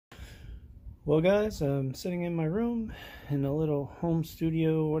Well, guys, I'm sitting in my room in a little home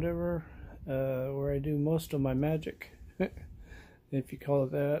studio, whatever, where I do most of my magic, if you call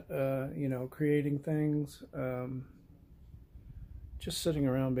it that. Creating things. Just sitting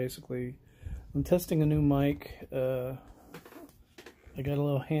around, basically. I'm testing a new mic. I got a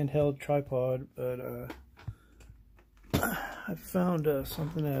little handheld tripod, but I found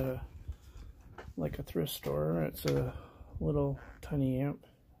something at a thrift store. It's a little tiny amp.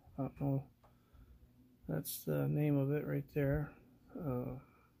 I don't know. That's the name of it right there.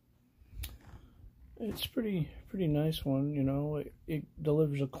 It's pretty nice one, you know. It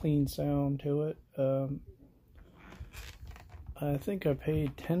delivers a clean sound to it. I think I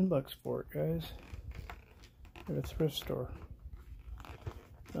paid $10 for it, guys, at a thrift store.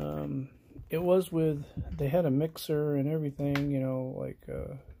 It was with, they had a mixer and everything, you know, like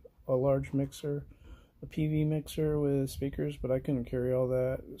a large mixer, a PV mixer with speakers, but I couldn't carry all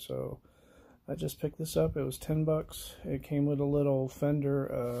that, so I just picked this up. It was $10. It came with a little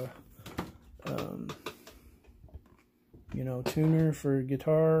Fender, tuner for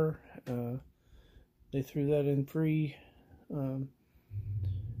guitar. They threw that in free, and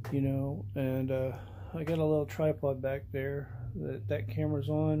I got a little tripod back there that camera's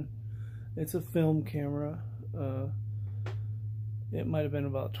on. It's a film camera. It might have been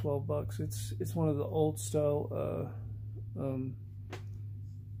about $12. It's one of the old style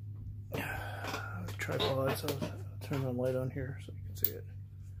tripods. I'll turn the light on here so you can see it.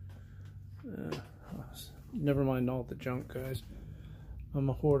 Never mind all the junk, guys. I'm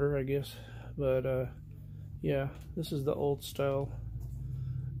a hoarder, I guess. But yeah, this is the old style.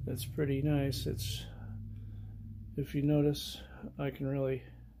 It's pretty nice. If you notice, I can really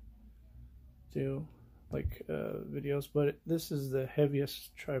do like videos, but this is the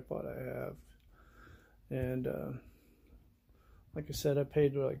heaviest tripod I have, and like I said, I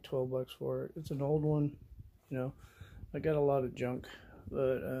paid like $12 for it. It's an old one, you know. I got a lot of junk,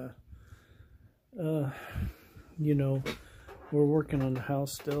 but we're working on the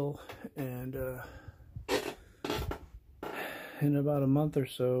house still, and in about a month or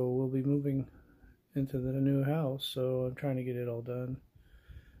so we'll be moving into the new house, so I'm trying to get it all done.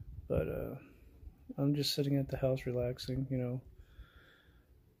 But I'm just sitting at the house relaxing, you know,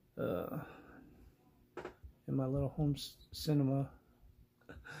 in my little home cinema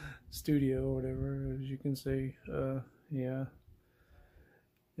studio or whatever, as you can see. Yeah,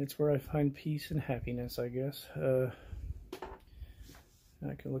 it's where I find peace and happiness, I guess. I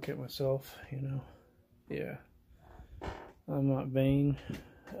can look at myself, you know. Yeah, I'm not vain,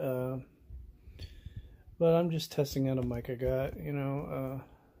 but I'm just testing out a mic I got, you know,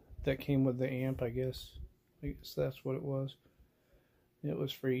 that came with the amp, I guess that's what it was. It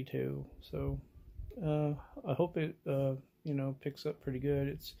was free too, so I hope it picks up pretty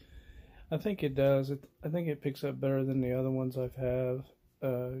good. I think it does. I think it picks up better than the other ones I've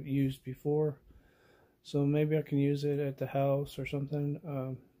used before, so maybe I can use it at the house or something.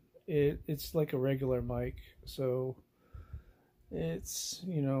 It's like a regular mic, so it's,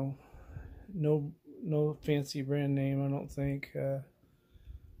 you know, no fancy brand name, I don't think.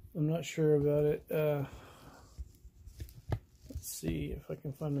 I'm not sure about it. Let's see if I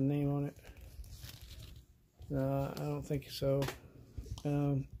can find a name on it. I don't think so,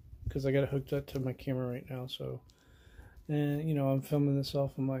 because I got it hooked up to my camera right now. So, and you know, I'm filming this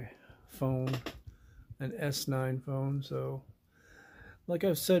off of my phone, an S9 phone. So, like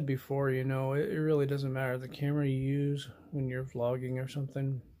I've said before, you know, it really doesn't matter the camera you use when you're vlogging or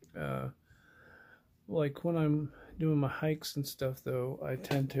something. Like when I'm doing my hikes and stuff, though, I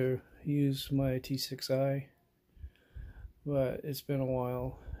tend to use my T6i, but it's been a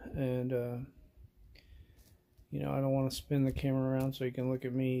while, and you know, I don't want to spin the camera around so you can look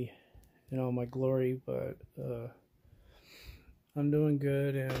at me in all my glory, but I'm doing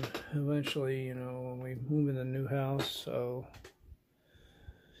good, and eventually, you know, when we move in the new house, so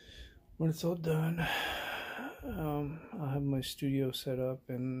when it's all done, I'll have my studio set up,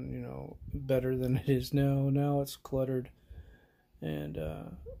 and, you know, better than it is now. Now it's cluttered, and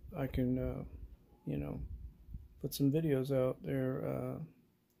I can, you know, put some videos out there,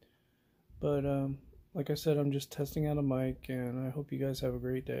 but like I said, I'm just testing out a mic, and I hope you guys have a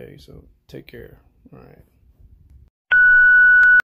great day, so take care. All right.